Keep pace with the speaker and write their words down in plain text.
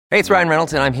Hey, it's Ryan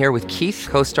Reynolds, and I'm here with Keith,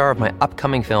 co-star of my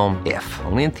upcoming film, If,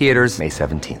 only in theaters May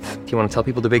 17th. Do you want to tell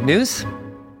people the big news?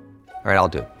 All right, I'll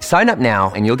do it. Sign up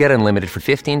now and you'll get unlimited for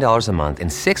 $15 a month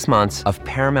and 6 months of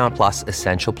Paramount Plus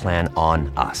Essential Plan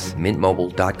on us.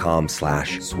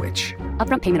 MintMobile.com/switch.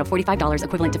 Upfront payment of $45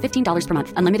 equivalent to $15 per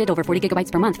month. Unlimited over 40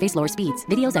 gigabytes per month. Face lower speeds.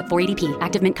 Videos at 480p.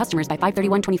 Active Mint customers by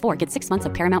 531.24 get 6 months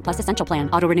of Paramount Plus Essential Plan.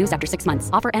 Auto renews after 6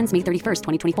 months. Offer ends May 31st,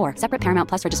 2024. Separate Paramount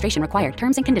Plus registration required.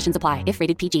 Terms and conditions apply if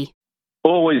rated PG.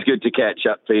 Always good to catch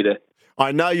up, Peter.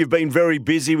 I know you've been very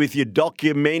busy with your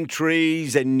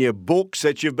documentaries and your books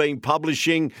that you've been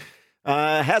publishing.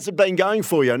 How's it been going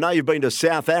for you? I know you've been to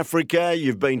South Africa,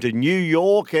 you've been to New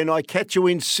York, and I catch you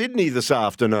in Sydney this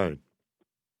afternoon.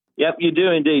 Yep, you do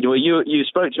indeed. Well, you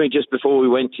spoke to me just before we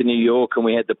went to New York, and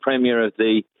we had the premiere of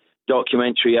the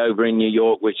documentary over in New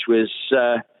York, which was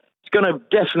it's going to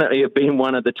definitely have been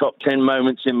one of the top 10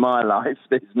 moments in my life.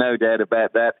 There's no doubt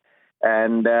about that.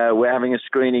 And we're having a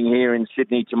screening here in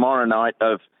Sydney tomorrow night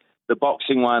of the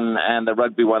boxing one and the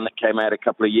rugby one that came out a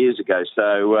couple of years ago.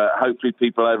 So hopefully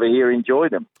people over here enjoy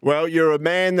them. Well, you're a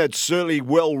man that's certainly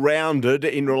well-rounded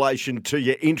in relation to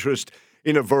your interest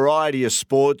in a variety of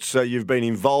sports. You've been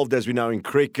involved, as we know, in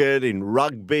cricket, in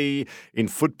rugby, in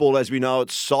football, as we know,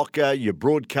 it's soccer, you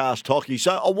broadcast hockey.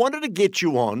 So I wanted to get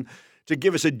you on to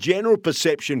give us a general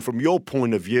perception from your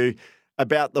point of view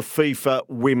about the FIFA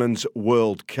Women's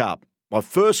World Cup. My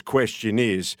first question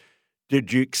is,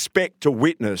 did you expect to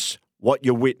witness what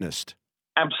you witnessed?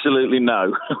 Absolutely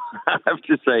no. I have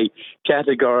to say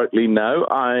categorically no.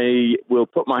 I will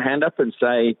put my hand up and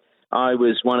say I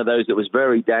was one of those that was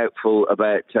very doubtful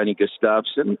about Tony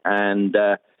Gustafsson and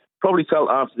probably felt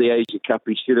after the Asia Cup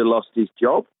he should have lost his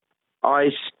job.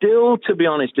 I still, to be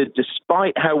honest,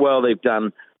 despite how well they've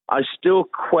done, I still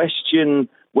question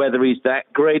whether he's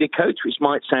that great a coach, which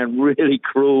might sound really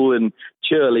cruel and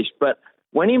churlish. But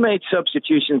when he made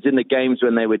substitutions in the games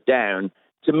when they were down,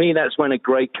 to me, that's when a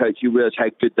great coach, you realize how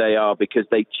good they are because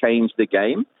they changed the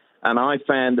game. And I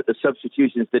found that the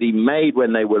substitutions that he made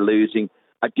when they were losing,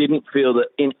 I didn't feel that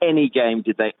in any game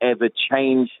did they ever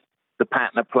change the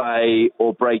pattern of play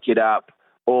or break it up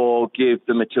or give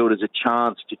the Matildas a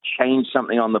chance to change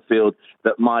something on the field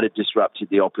that might have disrupted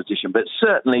the opposition. But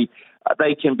certainly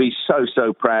they can be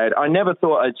so proud. I never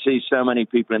thought I'd see so many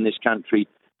people in this country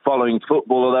following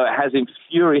football, although it has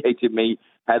infuriated me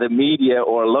how the media,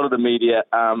 or a lot of the media,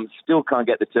 still can't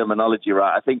get the terminology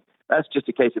right. I think that's just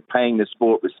a case of paying the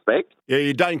sport respect. Yeah,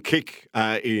 you don't kick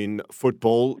in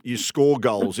football, you score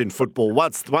goals in football.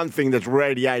 What's one thing that's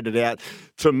radiated out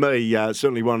to me,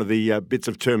 certainly one of the bits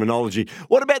of terminology.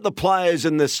 What about the players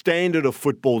and the standard of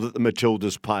football that the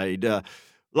Matildas played?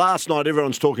 Last night,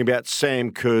 everyone's talking about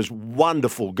Sam Kerr's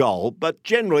wonderful goal, but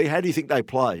generally, how do you think they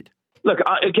played? Look,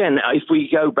 again, if we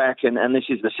go back, and this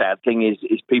is the sad thing, is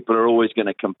people are always going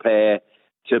to compare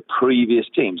to previous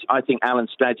teams. I think Alan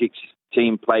Stagic's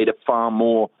team played a far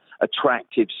more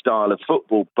attractive style of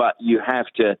football, but you have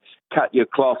to cut your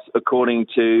cloth according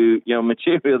to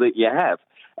material that you have.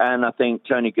 And I think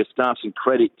Tony Gustafsson,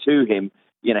 credit to him,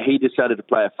 he decided to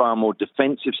play a far more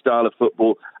defensive style of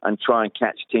football and try and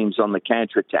catch teams on the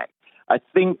counter-attack. I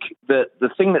think that the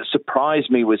thing that surprised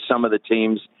me was some of the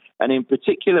teams, and in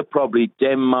particular probably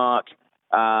Denmark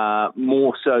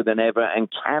more so than ever, and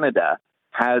Canada,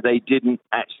 how they didn't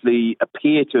actually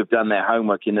appear to have done their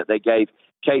homework in that they gave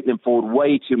Caitlin Ford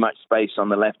way too much space on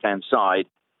the left-hand side.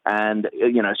 And,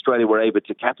 Australia were able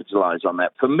to capitalise on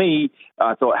that. For me,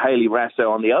 I thought Hayley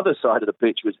Raso on the other side of the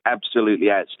pitch was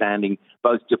absolutely outstanding,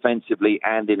 both defensively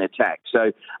and in attack.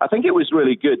 So I think it was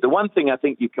really good. The one thing I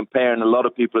think you compare, and a lot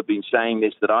of people have been saying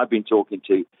this that I've been talking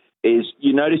to, is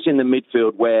you notice in the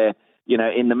midfield where,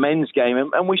 in the men's game,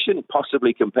 and we shouldn't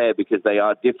possibly compare because they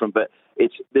are different, but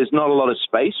there's not a lot of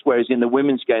space, whereas in the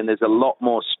women's game, there's a lot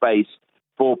more space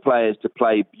for players to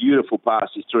play beautiful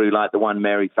passes through, like the one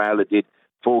Mary Fowler did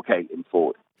for Caitlin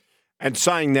Ford. And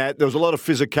saying that, there was a lot of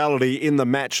physicality in the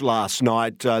match last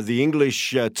night. The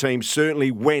English team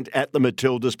certainly went at the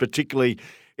Matildas, particularly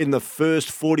in the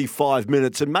first 45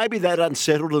 minutes, and maybe that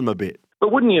unsettled them a bit.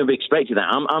 But wouldn't you have expected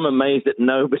that? I'm amazed that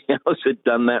nobody else had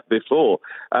done that before.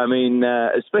 I mean,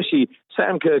 especially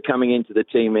Sam Kerr coming into the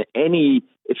team.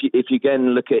 If you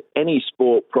again look at any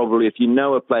sport, probably if you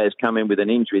know a player's come in with an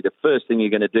injury, the first thing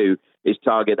you're going to do is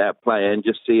target that player and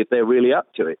just see if they're really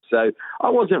up to it. So I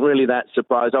wasn't really that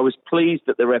surprised. I was pleased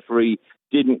that the referee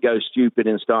didn't go stupid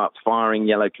and start firing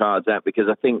yellow cards out, because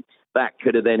I think that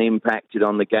could have then impacted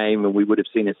on the game and we would have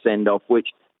seen a send-off, which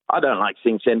I don't like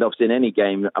seeing send-offs in any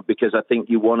game because I think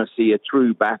you want to see a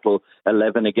true battle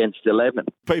 11 against 11.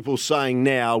 People saying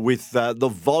now with the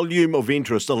volume of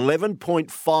interest,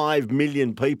 11.5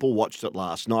 million people watched it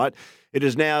last night. It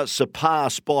is now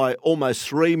surpassed by almost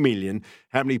 3 million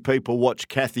how many people watched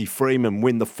Kathy Freeman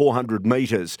win the 400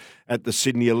 metres at the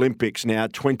Sydney Olympics now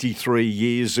 23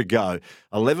 years ago.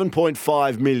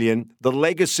 11.5 million. The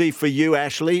legacy for you,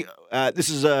 Ashley, this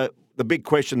is the big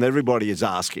question that everybody is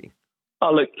asking.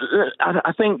 Oh, look,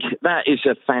 I think that is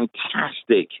a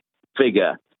fantastic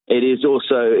figure. It is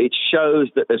also, it shows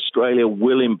that Australia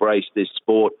will embrace this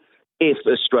sport if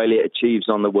Australia achieves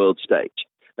on the world stage.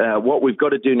 What we've got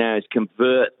to do now is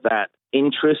convert that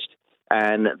interest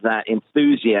and that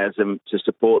enthusiasm to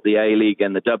support the A-League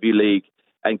and the W-League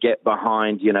and get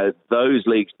behind, those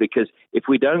leagues, because if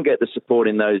we don't get the support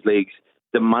in those leagues,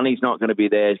 the money's not going to be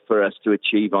there for us to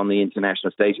achieve on the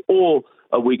international stage, or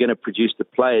are we going to produce the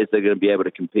players that are going to be able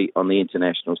to compete on the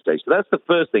international stage? So that's the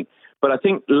first thing. But I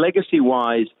think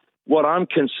legacy-wise, what I'm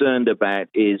concerned about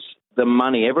is the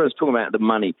money. Everyone's talking about the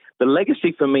money. The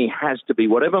legacy for me has to be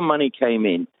whatever money came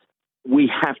in,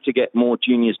 we have to get more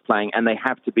juniors playing, and they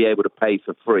have to be able to pay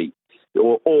for free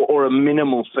or a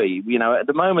minimal fee. At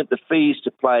the moment, the fees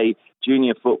to play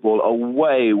junior football are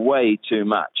way, way too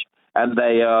much. And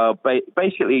they are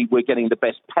basically, we're getting the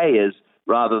best payers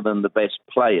rather than the best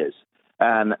players.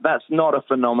 And that's not a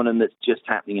phenomenon that's just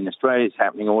happening in Australia. It's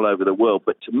happening all over the world.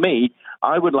 But to me,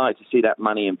 I would like to see that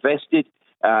money invested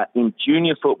in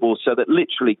junior football so that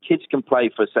literally kids can play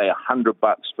for, say, $100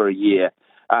 for a year,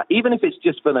 even if it's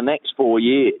just for the next 4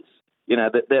 years.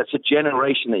 That's a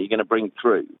generation that you're going to bring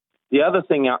through. The other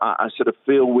thing I sort of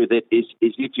feel with it is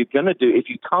if you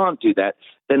can't do that,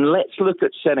 then let's look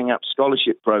at setting up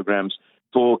scholarship programs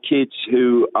for kids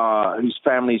whose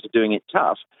families are doing it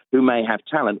tough, who may have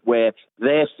talent, where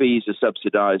their fees are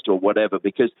subsidized or whatever,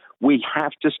 because we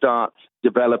have to start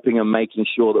developing and making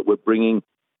sure that we're bringing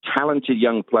talented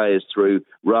young players through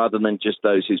rather than just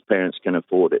those whose parents can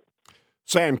afford it.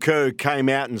 Sam Kerr came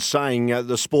out and saying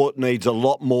the sport needs a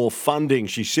lot more funding.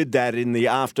 She said that in the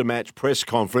after-match press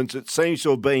conference. It seems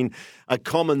to have been a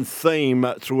common theme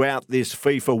throughout this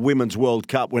FIFA Women's World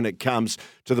Cup when it comes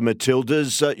to the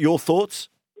Matildas. Your thoughts?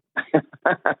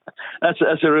 That's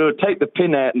a real take the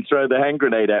pin out and throw the hand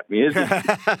grenade at me, isn't it?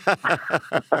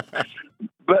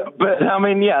 But I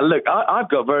mean, yeah, look, I've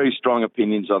got very strong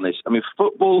opinions on this. I mean,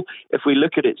 football, if we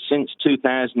look at it since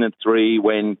 2003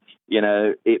 when,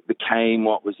 it became,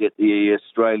 the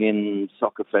Australian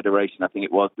Soccer Federation, I think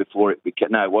it was, before it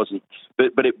became, no, it wasn't,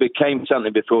 but it became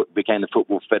something before it became the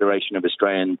Football Federation of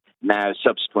Australia and now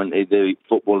subsequently the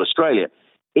Football Australia.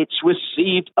 It's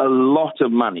received a lot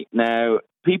of money. Now,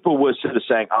 people were sort of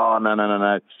saying, oh,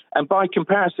 no. And by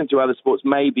comparison to other sports,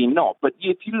 maybe not. But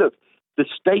if you look, the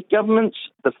state governments,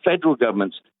 the federal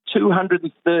governments,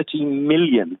 $230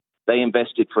 million they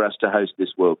invested for us to host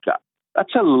this World Cup.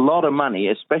 That's a lot of money,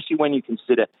 especially when you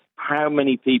consider how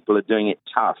many people are doing it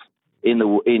tough in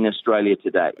Australia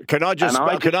today. Can I just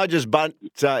bunt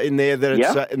in there that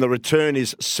it's, and the return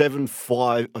is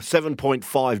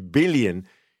 7.5 billion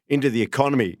into the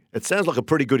economy? It sounds like a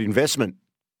pretty good investment.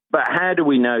 But how do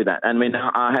we know that? I mean,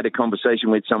 I had a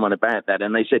conversation with someone about that,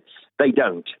 and they said they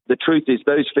don't. The truth is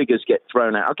those figures get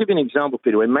thrown out. I'll give you an example,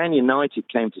 Peter. When Man United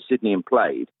came to Sydney and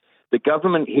played, the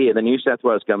government here, the New South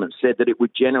Wales government, said that it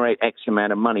would generate X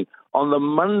amount of money. On the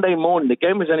Monday morning, the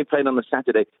game was only played on the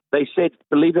Saturday, they said,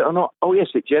 believe it or not, oh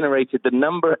yes, it generated the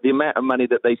amount of money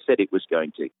that they said it was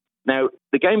going to. Now,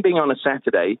 the game being on a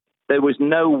Saturday, there was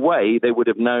no way they would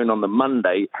have known on the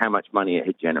Monday how much money it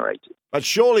had generated. But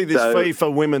surely this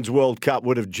FIFA Women's World Cup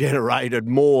would have generated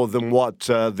more than what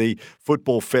the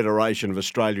Football Federation of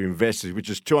Australia invested, which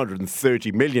is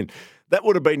 $230 million. That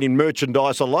would have been in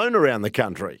merchandise alone around the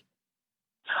country.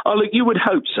 Oh, look, you would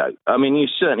hope so. I mean, you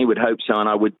certainly would hope so, and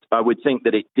I would think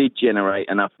that it did generate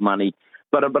enough money.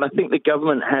 But I think the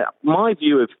government my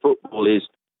view of football is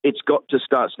it's got to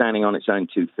start standing on its own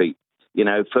 2 feet.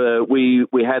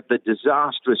 We had the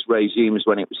disastrous regimes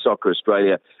when it was Soccer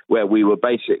Australia, where we were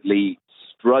basically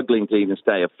struggling to even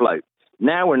stay afloat.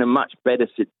 Now we're in a much better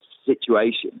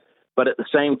situation. But at the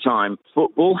same time,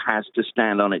 football has to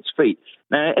stand on its feet.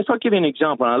 Now, if I give you an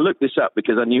example, and I looked this up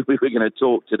because I knew we were going to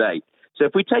talk today. So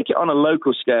if we take it on a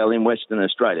local scale in Western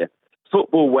Australia,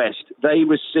 Football West, they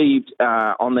received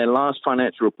on their last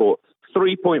financial report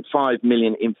 $3.5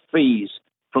 million in fees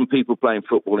from people playing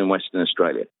football in Western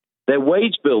Australia. Their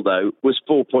wage bill, though, was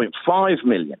 $4.5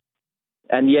 million.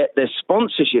 And yet their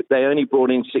sponsorship, they only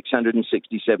brought in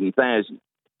 $667,000.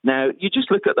 Now, you just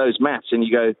look at those maths and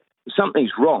you go,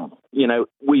 something's wrong.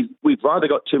 We've either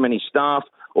got too many staff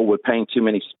or we're paying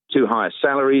too high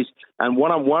salaries. And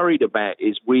what I'm worried about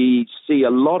is we see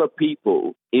a lot of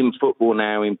people in football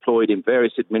now employed in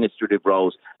various administrative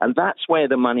roles, and that's where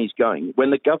the money's going.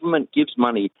 When the government gives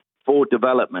money for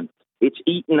development, it's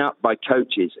eaten up by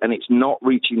coaches, and it's not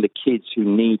reaching the kids who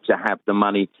need to have the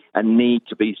money and need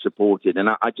to be supported. And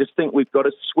I just think we've got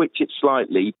to switch it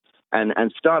slightly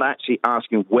and start actually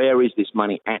asking, where is this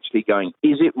money actually going?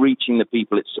 Is it reaching the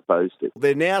people it's supposed to?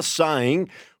 They're now saying,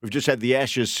 we've just had the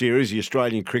Ashes series, the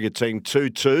Australian cricket team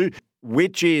 2-2.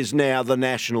 Which is now the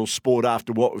national sport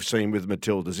after what we've seen with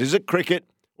Matildas? Is it cricket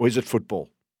or is it football?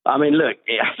 I mean, look,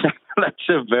 that's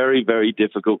a very, very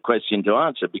difficult question to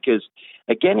answer because,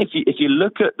 again, if you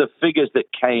look at the figures that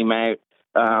came out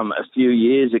a few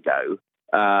years ago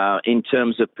in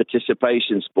terms of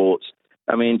participation sports,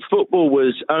 I mean, football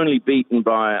was only beaten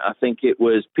by, I think it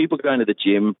was people going to the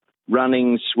gym,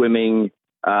 running, swimming,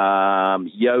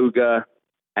 yoga,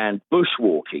 and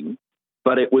bushwalking.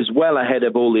 But it was well ahead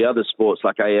of all the other sports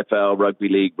like AFL, rugby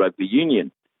league, rugby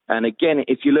union. And again,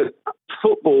 if you look,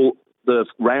 football, the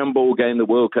round ball game, the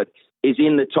World Cup, is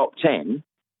in the top 10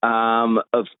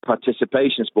 of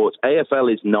participation sports.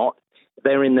 AFL is not.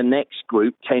 They're in the next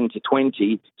group, 10 to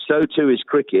 20. So too is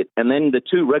cricket. And then the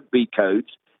two rugby codes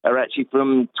are actually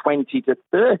from 20 to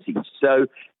 30. So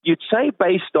you'd say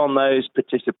based on those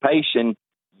participation,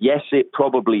 yes, it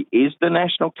probably is the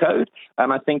national code.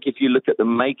 And I think if you look at the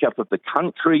makeup of the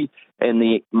country and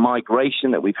the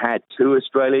migration that we've had to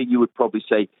Australia, you would probably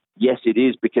say, yes, it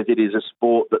is, because it is a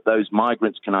sport that those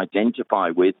migrants can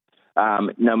identify with,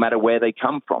 no matter where they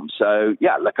come from. So,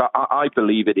 yeah, look, I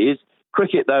believe it is.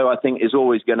 Cricket, though, I think is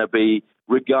always going to be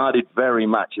regarded very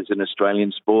much as an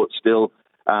Australian sport still.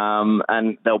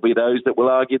 And there'll be those that will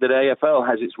argue that AFL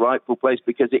has its rightful place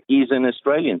because it is an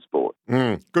Australian sport.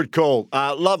 Good call.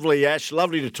 Lovely, Ash.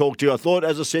 Lovely to talk to you. I thought,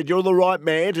 as I said, you're the right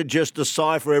man to just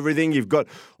decipher everything. You've got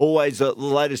always the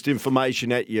latest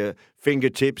information at your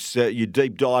fingertips. You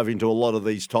deep dive into a lot of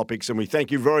these topics, and we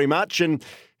thank you very much and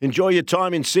enjoy your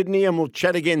time in Sydney, and we'll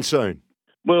chat again soon.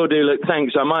 Will do. Look,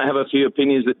 thanks. I might have a few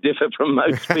opinions that differ from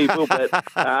most people, but,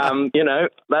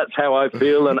 that's how I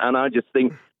feel. And I just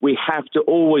think we have to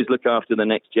always look after the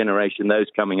next generation, those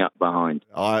coming up behind.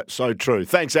 So true.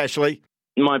 Thanks, Ashley.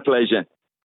 My pleasure.